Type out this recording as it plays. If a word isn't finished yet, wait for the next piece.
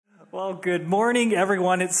Well, good morning,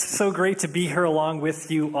 everyone. It's so great to be here along with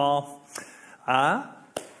you all.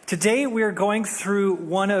 Today we are going through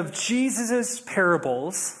one of Jesus'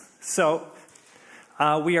 parables. So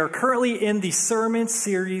we are currently in the sermon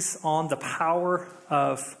series on the power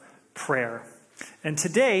of prayer. And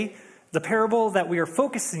today, the parable that we are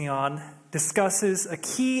focusing on discusses a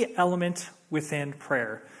key element within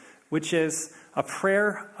prayer, which is a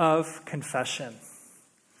prayer of confession.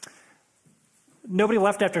 Nobody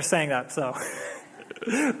left after saying that, so.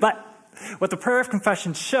 But what the prayer of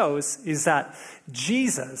confession shows is that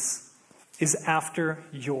Jesus is after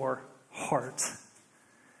your heart.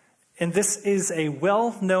 And this is a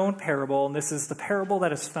well-known parable, and this is the parable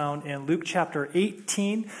that is found in Luke chapter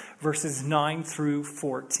 18, verses 9 through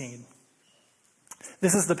 14.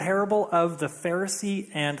 This is the parable of the Pharisee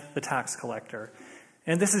and the tax collector.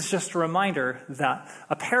 And this is just a reminder that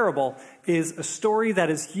a parable is a story that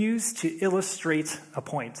is used to illustrate a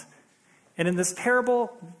point. And in this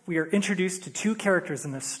parable, we are introduced to two characters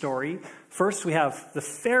in this story. First, we have the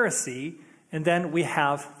Pharisee, and then we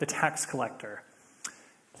have the tax collector.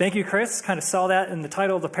 Thank you, Chris. Kind of saw that in the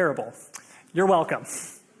title of the parable. You're welcome.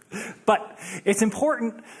 But it's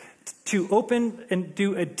important to open and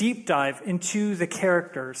do a deep dive into the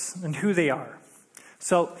characters and who they are.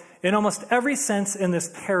 So, in almost every sense in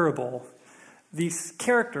this parable, these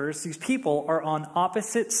characters, these people, are on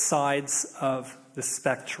opposite sides of the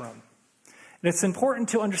spectrum. And it's important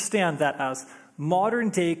to understand that as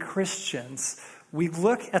modern-day Christians, we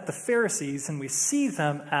look at the Pharisees and we see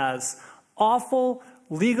them as awful,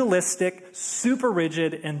 legalistic, super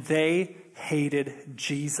rigid, and they hated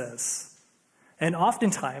Jesus. And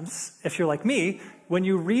oftentimes, if you're like me, when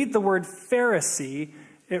you read the word Pharisee,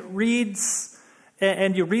 it reads...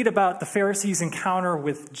 and you read about the Pharisees' encounter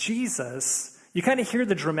with Jesus, you kind of hear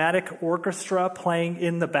the dramatic orchestra playing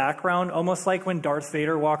in the background, almost like when Darth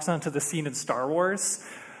Vader walks onto the scene in Star Wars.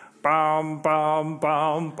 Bum, bum,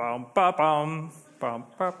 bum, bum, bum, bum, bum,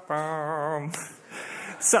 bum, bum.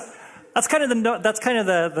 So that's kind of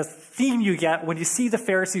the theme you get when you see the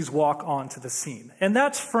Pharisees walk onto the scene. And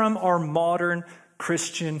that's from our modern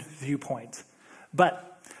Christian viewpoint. But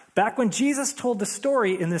back when Jesus told the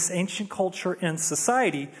story in this ancient culture and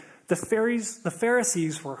society, the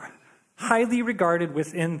Pharisees were highly regarded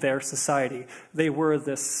within their society. They were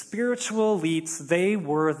the spiritual elites. They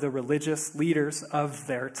were the religious leaders of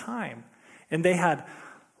their time. And they had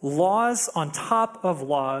laws on top of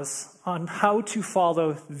laws on how to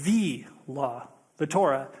follow the law, the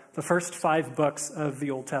Torah, the first 5 books of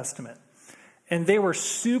the Old Testament. And they were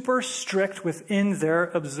super strict within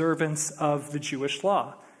their observance of the Jewish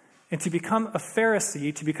law. And to become a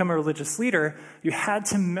Pharisee, to become a religious leader, you had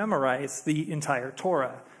to memorize the entire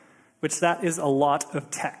Torah, which that is a lot of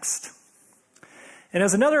text. And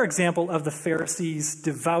as another example of the Pharisees'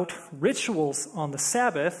 devout rituals on the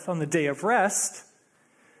Sabbath, on the day of rest,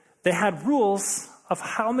 they had rules of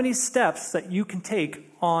how many steps that you can take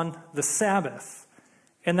on the Sabbath.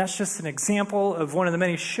 And that's just an example of one of the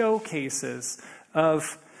many showcases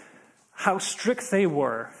of how strict they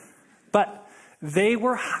were. But they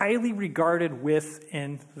were highly regarded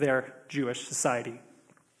within their Jewish society.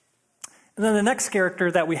 And then the next character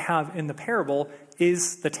that we have in the parable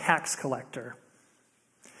is the tax collector.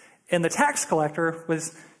 And the tax collector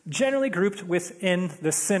was generally grouped within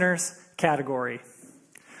the sinners category.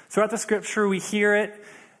 Throughout the scripture, we hear it,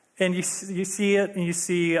 and you see it, and you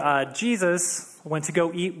see Jesus went to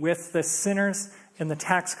go eat with the sinners and the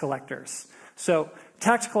tax collectors. So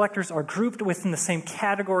tax collectors are grouped within the same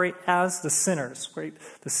category as the sinners, right?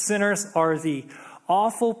 The sinners are the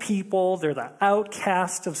awful people. They're the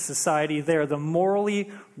outcast of society. They are the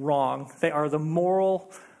morally wrong. They are the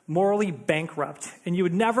morally bankrupt. And you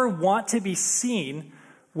would never want to be seen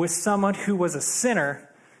with someone who was a sinner,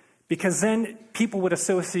 because then people would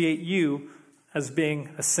associate you as being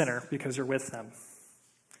a sinner because you're with them.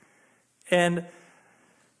 And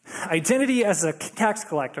identity as a tax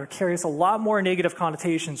collector carries a lot more negative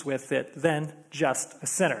connotations with it than just a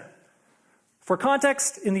sinner. For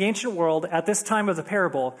context, in the ancient world, at this time of the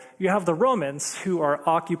parable, you have the Romans who are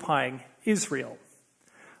occupying Israel.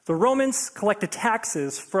 The Romans collected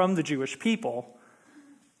taxes from the Jewish people,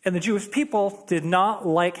 and the Jewish people did not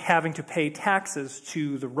like having to pay taxes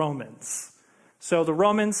to the Romans. So the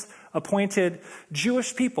Romans appointed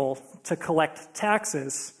Jewish people to collect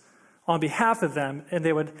taxes on behalf of them, and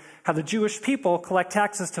they would have the Jewish people collect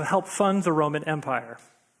taxes to help fund the Roman Empire.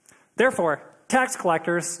 Therefore, tax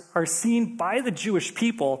collectors are seen by the Jewish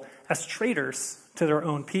people as traitors to their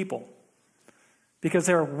own people, because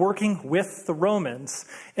they're working with the Romans.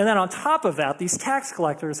 And then on top of that, these tax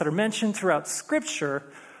collectors that are mentioned throughout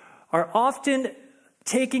Scripture are often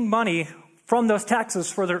taking money from those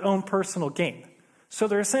taxes for their own personal gain. So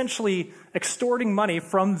they're essentially extorting money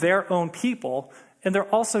from their own people, and they're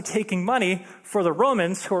also taking money for the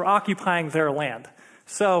Romans who are occupying their land.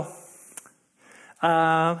 So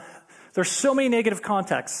there's so many negative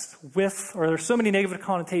contexts there's so many negative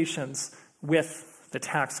connotations with the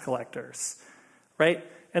tax collectors, right?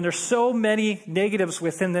 And there's so many negatives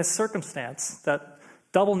within this circumstance that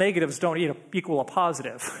double negatives don't equal a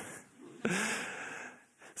positive.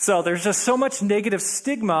 So there's just so much negative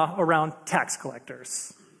stigma around tax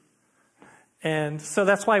collectors. And so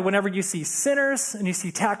that's why whenever you see sinners and you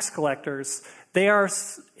see tax collectors, they are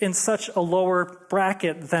in such a lower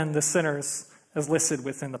bracket than the sinners as listed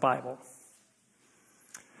within the Bible.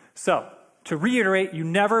 So, to reiterate, you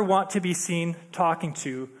never want to be seen talking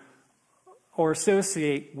to or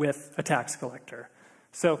associate with a tax collector.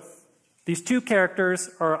 So, these two characters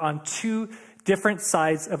are on two different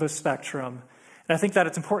sides of a spectrum. And I think that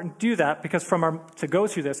it's important to do that because from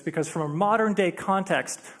our modern day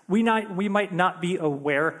context, we might not be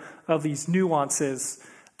aware of these nuances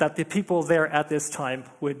that the people there at this time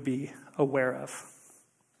would be aware of.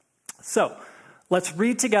 So, let's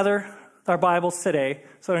read together our Bibles today.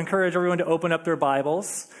 So I encourage everyone to open up their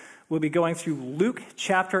Bibles. We'll be going through Luke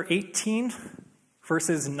chapter 18,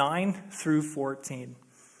 verses 9 through 14.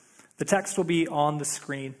 The text will be on the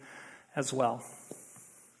screen as well.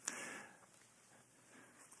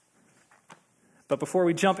 But before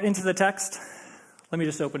we jump into the text, let me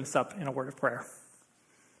just open this up in a word of prayer.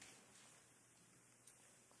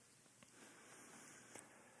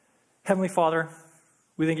 Heavenly Father,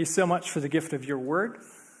 we thank you so much for the gift of your word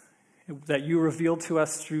that you revealed to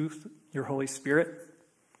us through your Holy Spirit.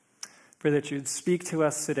 Pray that you'd speak to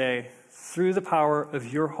us today through the power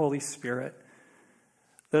of your Holy Spirit.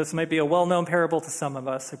 This might be a well-known parable to some of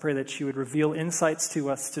us. I pray that you would reveal insights to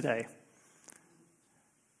us today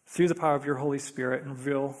through the power of your Holy Spirit and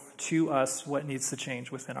reveal to us what needs to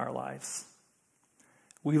change within our lives.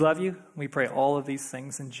 We love you. We pray all of these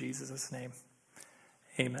things in Jesus' name.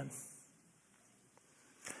 Amen.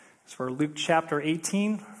 As for Luke chapter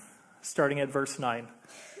 18, starting at verse 9.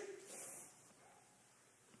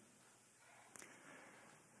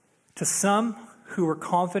 To some who were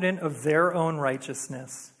confident of their own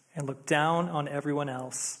righteousness and looked down on everyone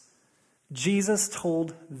else, Jesus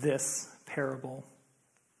told this parable.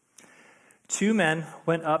 2 men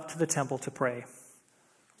went up to the temple to pray,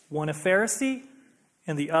 one a Pharisee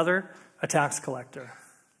and the other a tax collector.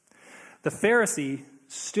 The Pharisee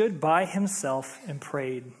stood by himself and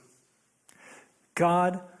prayed,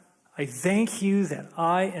 God, I thank you that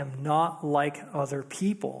I am not like other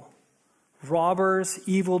people, robbers,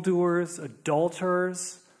 evildoers,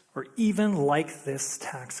 adulterers, or even like this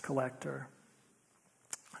tax collector.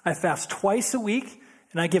 I fast twice a week,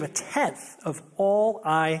 and I give 1/10 of all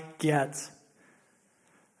I get.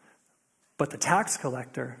 But the tax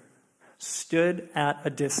collector stood at a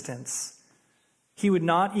distance. He would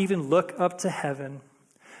not even look up to heaven,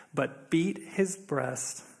 but beat his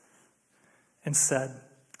breast and said,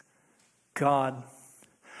 God,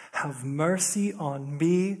 have mercy on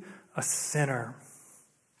me, a sinner.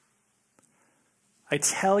 I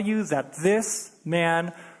tell you that this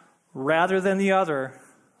man, rather than the other,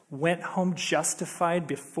 went home justified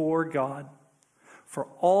before God. For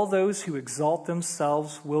all those who exalt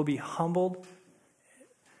themselves will be humbled,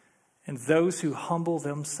 and those who humble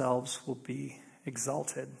themselves will be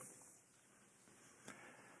exalted.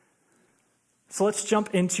 So let's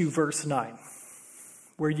jump into verse 9,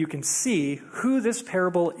 where you can see who this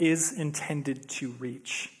parable is intended to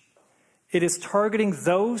reach. It is targeting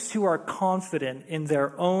those who are confident in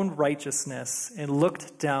their own righteousness and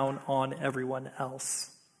looked down on everyone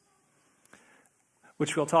else,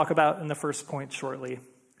 which we'll talk about in the first point shortly.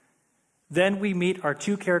 Then we meet our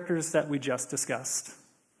 2 characters that we just discussed.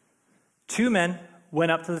 2 men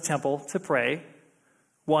went up to the temple to pray,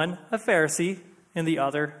 one a Pharisee and the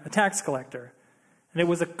other a tax collector. And it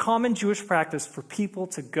was a common Jewish practice for people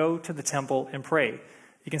to go to the temple and pray.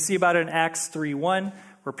 You can see about it in Acts 3:1,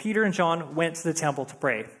 where Peter and John went to the temple to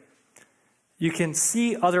pray. You can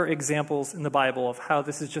see other examples in the Bible of how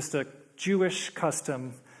this is just a Jewish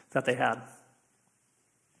custom that they had.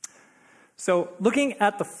 So looking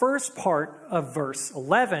at the first part of verse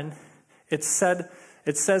 11, it says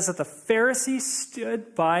that the Pharisee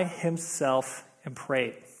stood by himself and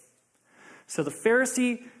prayed. So the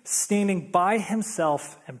Pharisee standing by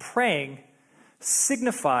himself and praying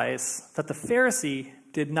signifies that the Pharisee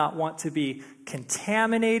did not want to be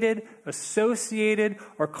contaminated, associated,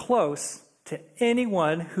 or close to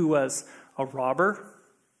anyone who was a robber,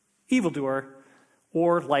 evildoer,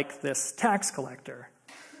 or like this tax collector.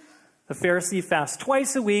 The Pharisee fasts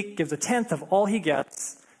twice a week, gives a tenth of all he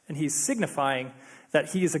gets, and he's signifying that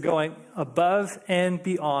he is going above and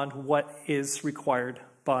beyond what is required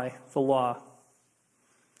by the law.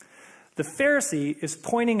 The Pharisee is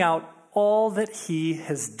pointing out all that he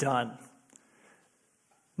has done.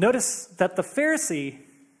 Notice that the Pharisee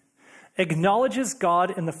acknowledges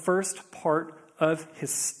God in the first part of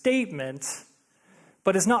his statement,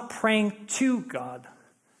 but is not praying to God.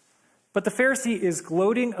 But the Pharisee is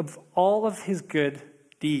gloating of all of his good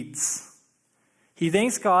deeds. He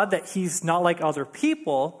thanks God that he's not like other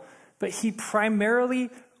people, but he primarily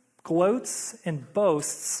gloats and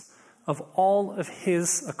boasts of all of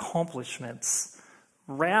his accomplishments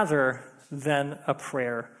rather than a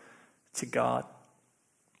prayer to God.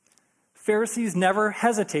 Pharisees never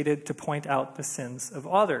hesitated to point out the sins of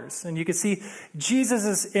others. And you can see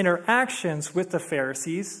Jesus' interactions with the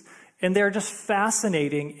Pharisees, and they're just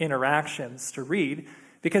fascinating interactions to read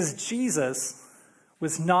because Jesus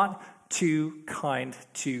was not too kind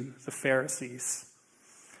to the Pharisees.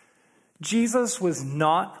 Jesus was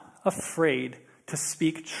not afraid to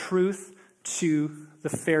speak truth to the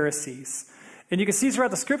Pharisees. And you can see throughout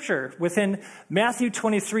the scripture, within Matthew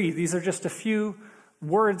 23, these are just a few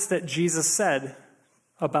words that Jesus said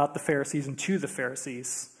about the Pharisees and to the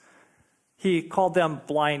Pharisees. He called them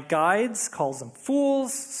blind guides, calls them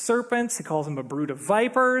fools, serpents. He calls them a brood of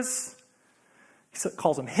vipers. He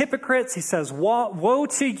calls them hypocrites. He says, woe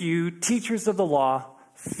to you, teachers of the law,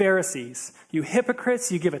 Pharisees. You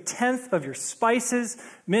hypocrites, you give a tenth of your spices,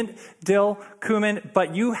 mint, dill, cumin,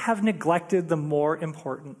 but you have neglected the more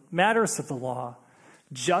important matters of the law,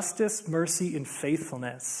 justice, mercy, and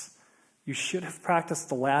faithfulness. You should have practiced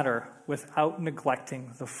the latter without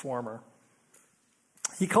neglecting the former.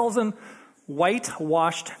 He calls them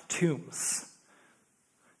whitewashed tombs.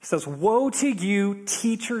 He says, woe to you,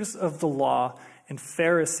 teachers of the law and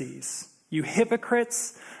Pharisees. You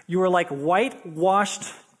hypocrites, you are like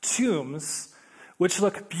whitewashed tombs, which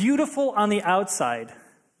look beautiful on the outside,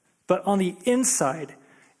 but on the inside,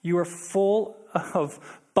 you are full of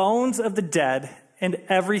bones of the dead and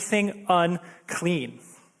everything unclean.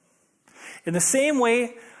 In the same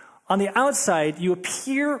way, on the outside, you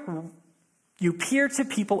appear to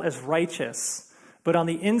people as righteous, but on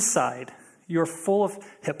the inside, you're full of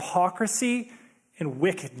hypocrisy and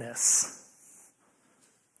wickedness.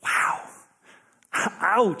 Wow.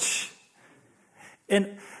 Ouch.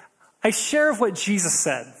 And I share what Jesus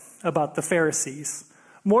said about the Pharisees,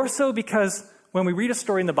 more so because when we read a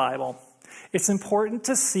story in the Bible, it's important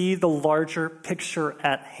to see the larger picture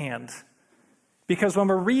at hand. Because when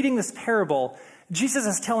we're reading this parable, Jesus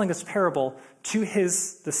is telling this parable to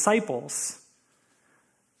his disciples.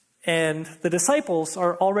 And the disciples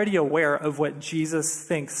are already aware of what Jesus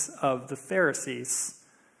thinks of the Pharisees,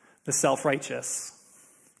 the self-righteous.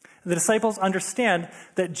 The disciples understand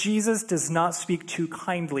that Jesus does not speak too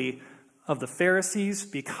kindly of the Pharisees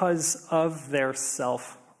because of their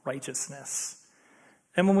self-righteousness.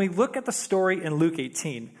 And when we look at the story in Luke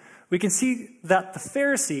 18, we can see that the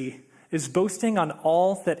Pharisee is boasting on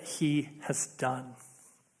all that he has done.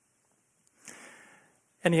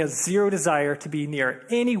 And he has zero desire to be near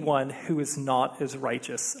anyone who is not as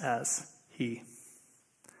righteous as he.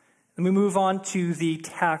 And we move on to the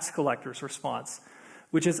tax collector's response,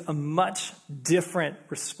 which is a much different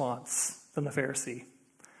response than the Pharisee.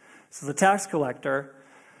 So the tax collector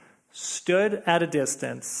stood at a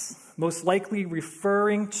distance, most likely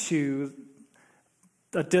referring to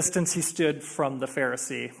the distance he stood from the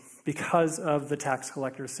Pharisee because of the tax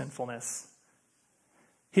collector's sinfulness.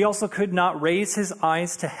 He also could not raise his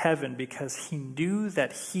eyes to heaven because he knew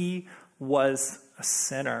that he was a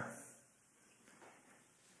sinner.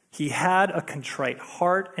 He had a contrite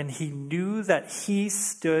heart, and he knew that he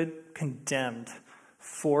stood condemned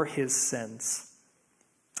for his sins.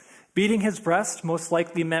 Beating his breast most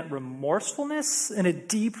likely meant remorsefulness and a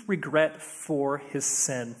deep regret for his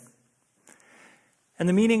sin. And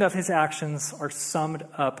the meaning of his actions are summed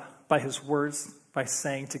up by his words by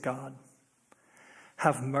saying to God,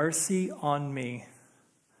 "Have mercy on me,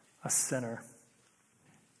 a sinner."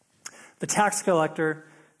 The tax collector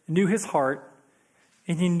knew his heart,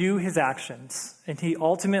 and he knew his actions, and he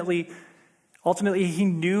ultimately he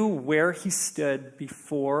knew where he stood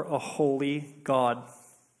before a holy God,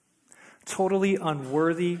 totally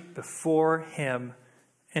unworthy before him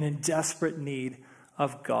and in desperate need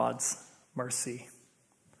of God's mercy.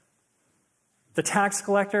 The tax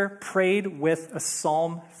collector prayed with a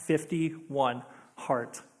Psalm 51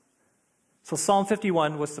 heart. So Psalm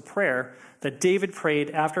 51 was the prayer that David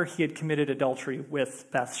prayed after he had committed adultery with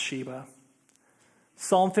Bathsheba.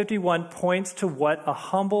 Psalm 51 points to what a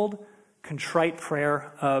humbled, contrite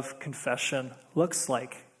prayer of confession looks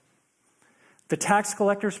like. The tax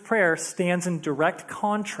collector's prayer stands in direct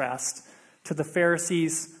contrast to the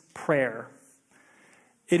Pharisee's prayer.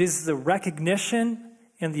 It is the recognition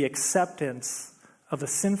and the acceptance of the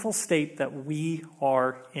sinful state that we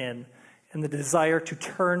are in and the desire to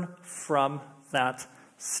turn from that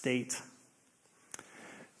state.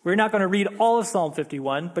 We're not going to read all of Psalm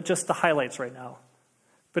 51, but just the highlights right now.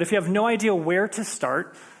 But if you have no idea where to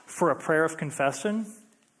start for a prayer of confession,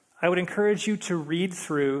 I would encourage you to read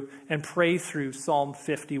through and pray through Psalm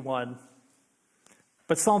 51.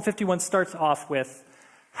 But Psalm 51 starts off with,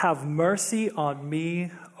 "Have mercy on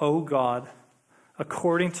me, O God,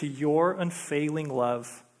 according to your unfailing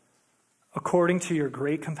love, according to your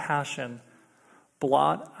great compassion,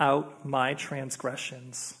 blot out my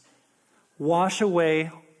transgressions. Wash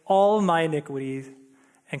away all my iniquities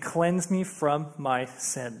and cleanse me from my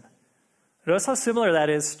sin." Notice how similar that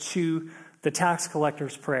is to the tax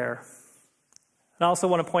collector's prayer. And I also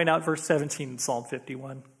want to point out verse 17 in Psalm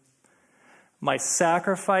 51. "My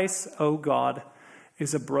sacrifice, O God,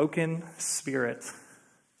 is a broken spirit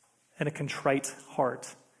and a contrite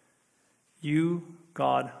heart. You,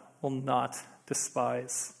 God, will not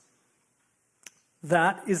despise."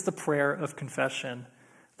 That is the prayer of confession.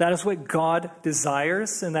 That is what God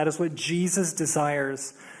desires, and that is what Jesus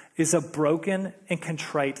desires, is a broken and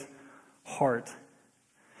contrite heart.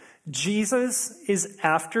 Jesus is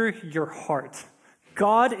after your heart.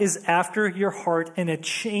 God is after your heart and a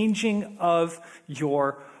changing of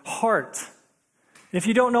your heart. And if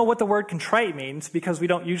you don't know what the word contrite means, because we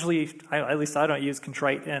don't usually, at least I don't use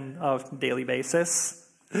contrite on a daily basis,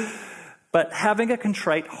 but having a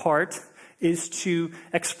contrite heart is to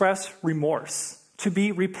express remorse, to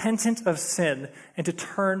be repentant of sin, and to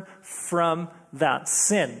turn from that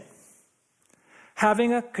sin.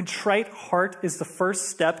 Having a contrite heart is the first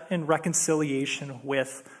step in reconciliation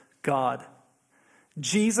with God.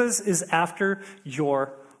 Jesus is after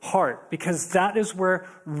your heart because that is where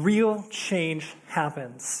real change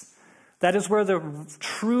happens. That is where the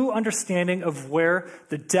true understanding of where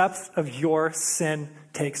the depth of your sin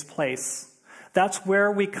takes place. That's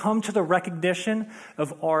where we come to the recognition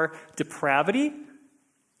of our depravity.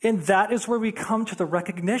 And that is where we come to the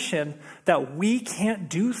recognition that we can't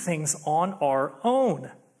do things on our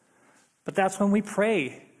own. But that's when we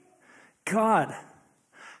pray, "God,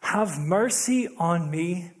 have mercy on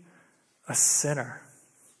me, a sinner."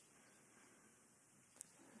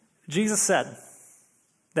 Jesus said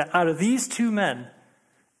that out of these two men,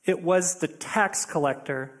 it was the tax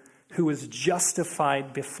collector who was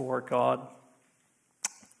justified before God.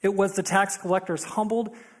 It was the tax collector's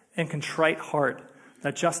humbled and contrite heart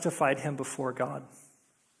that justified him before God.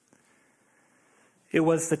 It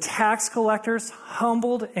was the tax collector's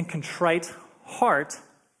humbled and contrite heart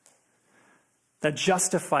that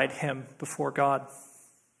justified him before God.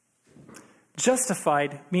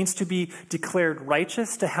 Justified means to be declared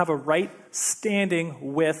righteous, to have a right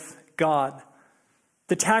standing with God.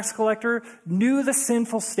 The tax collector knew the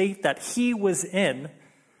sinful state that he was in,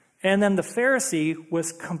 and then the Pharisee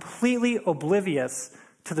was completely oblivious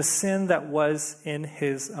to the sin that was in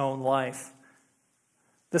his own life.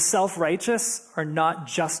 The self-righteous are not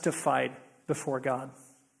justified before God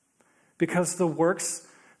because the works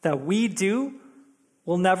that we do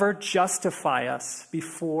will never justify us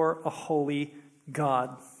before a holy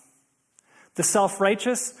God. The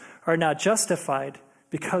self-righteous are not justified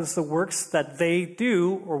because the works that they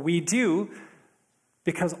do or we do,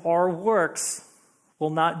 because our works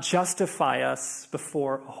will not justify us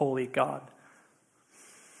before a holy God.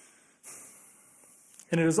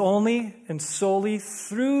 And it is only and solely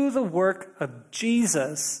through the work of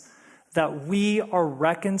Jesus that we are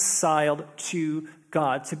reconciled to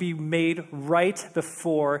God, to be made right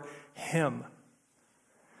before Him.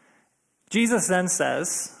 Jesus then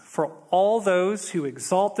says, "For all those who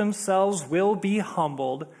exalt themselves will be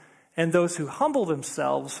humbled, and those who humble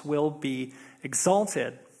themselves will be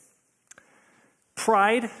exalted."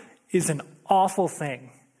 Pride is an awful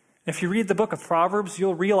thing. If you read the book of Proverbs,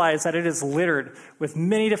 you'll realize that it is littered with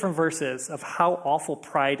many different verses of how awful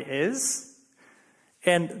pride is.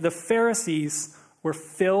 And the Pharisees were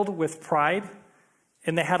filled with pride,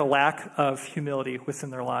 and they had a lack of humility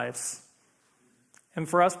within their lives. And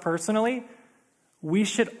for us personally, we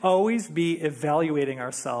should always be evaluating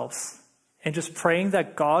ourselves and just praying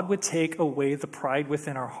that God would take away the pride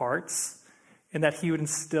within our hearts and that He would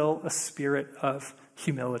instill a spirit of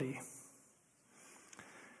humility.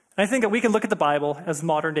 And I think that we can look at the Bible as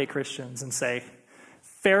modern day Christians and say,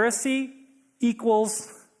 Pharisee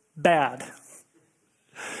equals bad.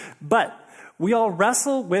 But we all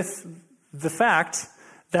wrestle with the fact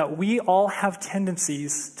that we all have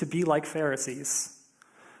tendencies to be like Pharisees.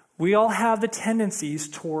 We all have the tendencies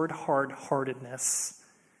toward hard-heartedness.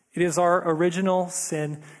 It is our original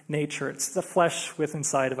sin nature. It's the flesh within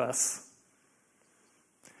inside of us.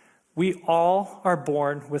 We all are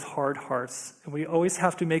born with hard hearts, and we always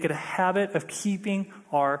have to make it a habit of keeping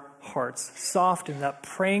our hearts softened, that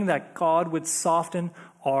praying that God would soften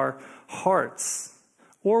our hearts.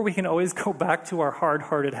 Or we can always go back to our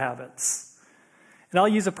hard-hearted habits. And I'll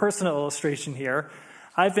use a personal illustration here.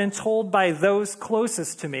 I've been told by those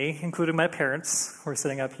closest to me, including my parents, who are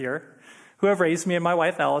sitting up here, who have raised me and my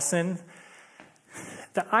wife, Allison,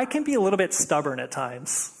 that I can be a little bit stubborn at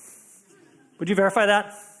times. Would you verify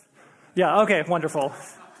that? Yeah, okay, wonderful.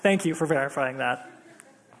 Thank you for verifying that.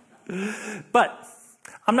 But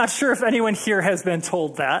I'm not sure if anyone here has been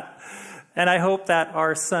told that, and I hope that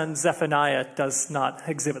our son Zephaniah does not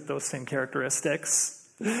exhibit those same characteristics.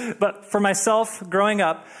 But for myself, growing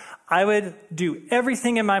up, I would do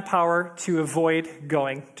everything in my power to avoid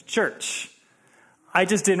going to church. I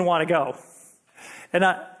just didn't want to go. And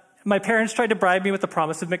my parents tried to bribe me with the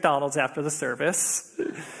promise of McDonald's after the service.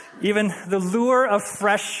 Even the lure of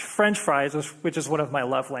fresh French fries, which is one of my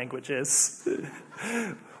love languages,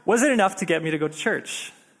 wasn't enough to get me to go to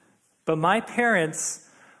church. But my parents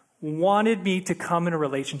wanted me to come in a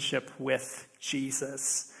relationship with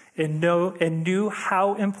Jesus and knew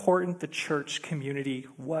how important the church community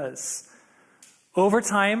was. Over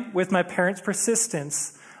time, with my parents'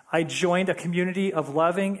 persistence, I joined a community of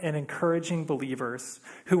loving and encouraging believers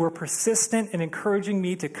who were persistent in encouraging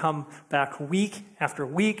me to come back week after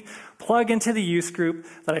week, plug into the youth group,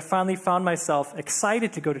 that I finally found myself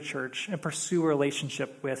excited to go to church and pursue a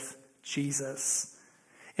relationship with Jesus.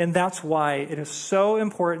 And that's why it is so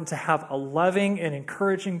important to have a loving and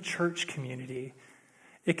encouraging church community.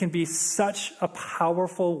 It can be such a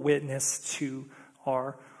powerful witness to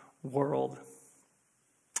our world.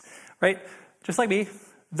 Right? Just like me.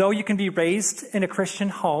 Though you can be raised in a Christian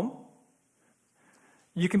home,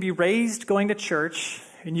 you can be raised going to church,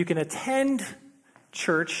 and you can attend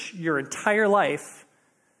church your entire life,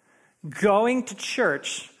 going to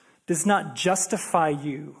church does not justify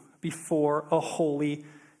you before a holy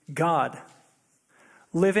God.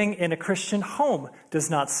 Living in a Christian home does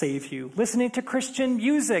not save you. Listening to Christian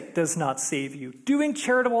music does not save you. Doing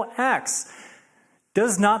charitable acts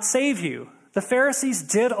does not save you. The Pharisees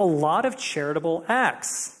did a lot of charitable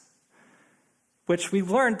acts, which we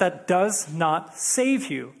learned that does not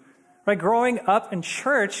save you. Right? Growing up in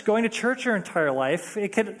church, going to church your entire life,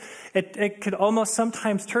 it could almost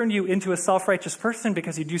sometimes turn you into a self-righteous person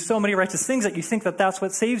because you do so many righteous things that you think that that's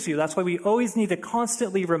what saves you. That's why we always need to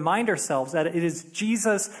constantly remind ourselves that it is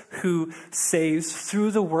Jesus who saves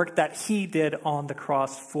through the work that he did on the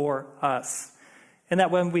cross for us. And that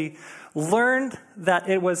when we learned that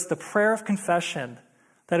it was the prayer of confession,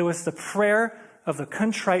 that it was the prayer of the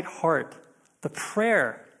contrite heart, the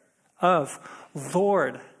prayer of,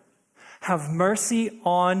 Lord, have mercy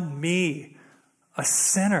on me, a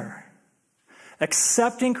sinner.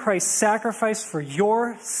 Accepting Christ's sacrifice for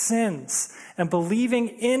your sins and believing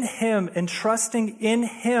in him and trusting in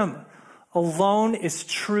him alone is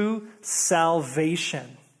true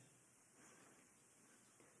salvation.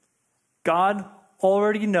 God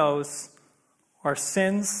already knows our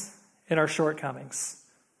sins and our shortcomings.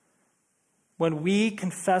 When we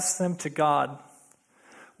confess them to God,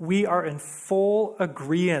 we are in full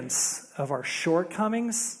agreement of our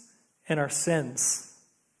shortcomings and our sins.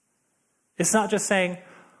 It's not just saying,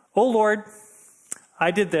 oh Lord,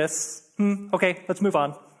 I did this. Okay, let's move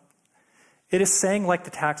on. It is saying, like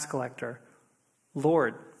the tax collector,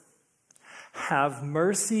 Lord, have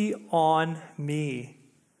mercy on me,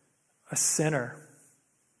 a sinner.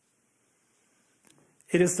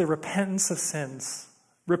 It is the repentance of sins.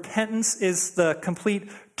 Repentance is the complete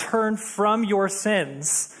turn from your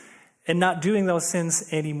sins and not doing those sins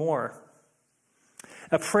anymore.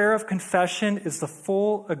 A prayer of confession is the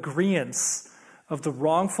full agreement of the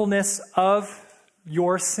wrongfulness of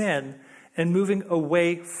your sin and moving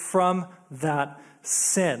away from that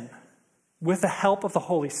sin with the help of the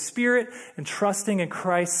Holy Spirit and trusting in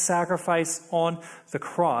Christ's sacrifice on the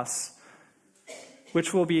cross,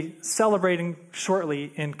 which we'll be celebrating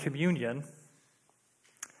shortly in communion.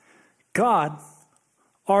 God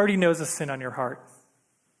already knows the sin on your heart.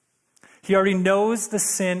 He already knows the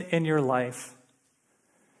sin in your life.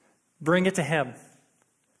 Bring it to him.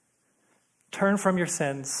 Turn from your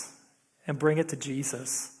sins and bring it to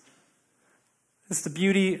Jesus. It's the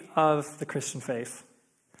beauty of the Christian faith.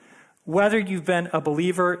 Whether you've been a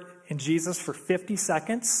believer in Jesus for 50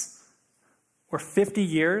 seconds or 50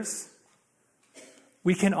 years,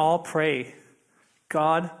 we can all pray,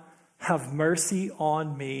 God, have mercy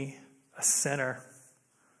on me, a sinner.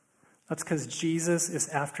 That's because Jesus is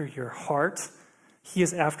after your heart. He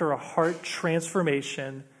is after a heart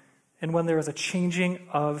transformation. And when there is a changing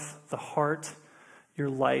of the heart, your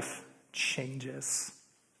life changes.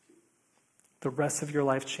 The rest of your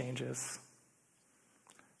life changes.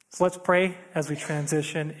 So let's pray as we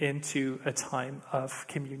transition into a time of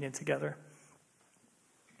communion together.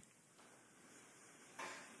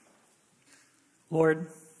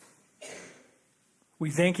 Lord,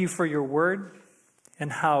 we thank you for your word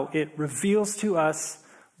and how it reveals to us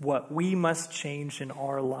what we must change in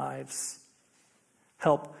our lives.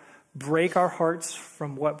 Help break our hearts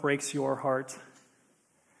from what breaks your heart.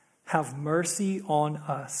 Have mercy on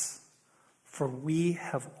us, for we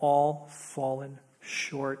have all fallen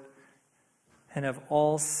short and have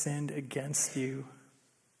all sinned against you.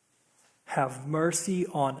 Have mercy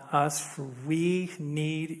on us, for we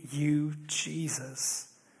need you, Jesus.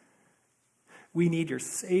 We need your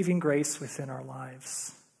saving grace within our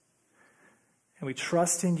lives. And we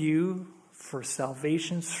trust in you for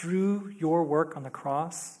salvation through your work on the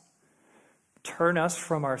cross. Turn us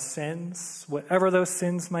from our sins, whatever those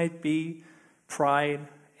sins might be, pride,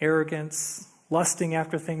 arrogance, lusting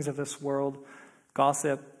after things of this world,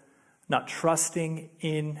 gossip, not trusting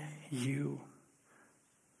in you.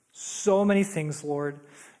 So many things, Lord.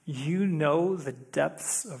 You know the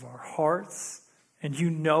depths of our hearts, and you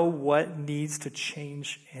know what needs to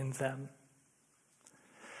change in them.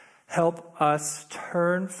 Help us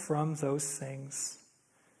turn from those things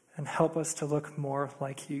and help us to look more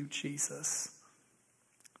like you, Jesus.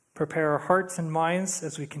 Prepare our hearts and minds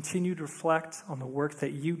as we continue to reflect on the work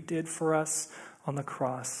that you did for us on the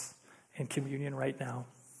cross in communion right now.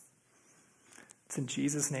 It's in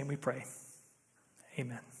Jesus' name we pray.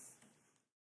 Amen.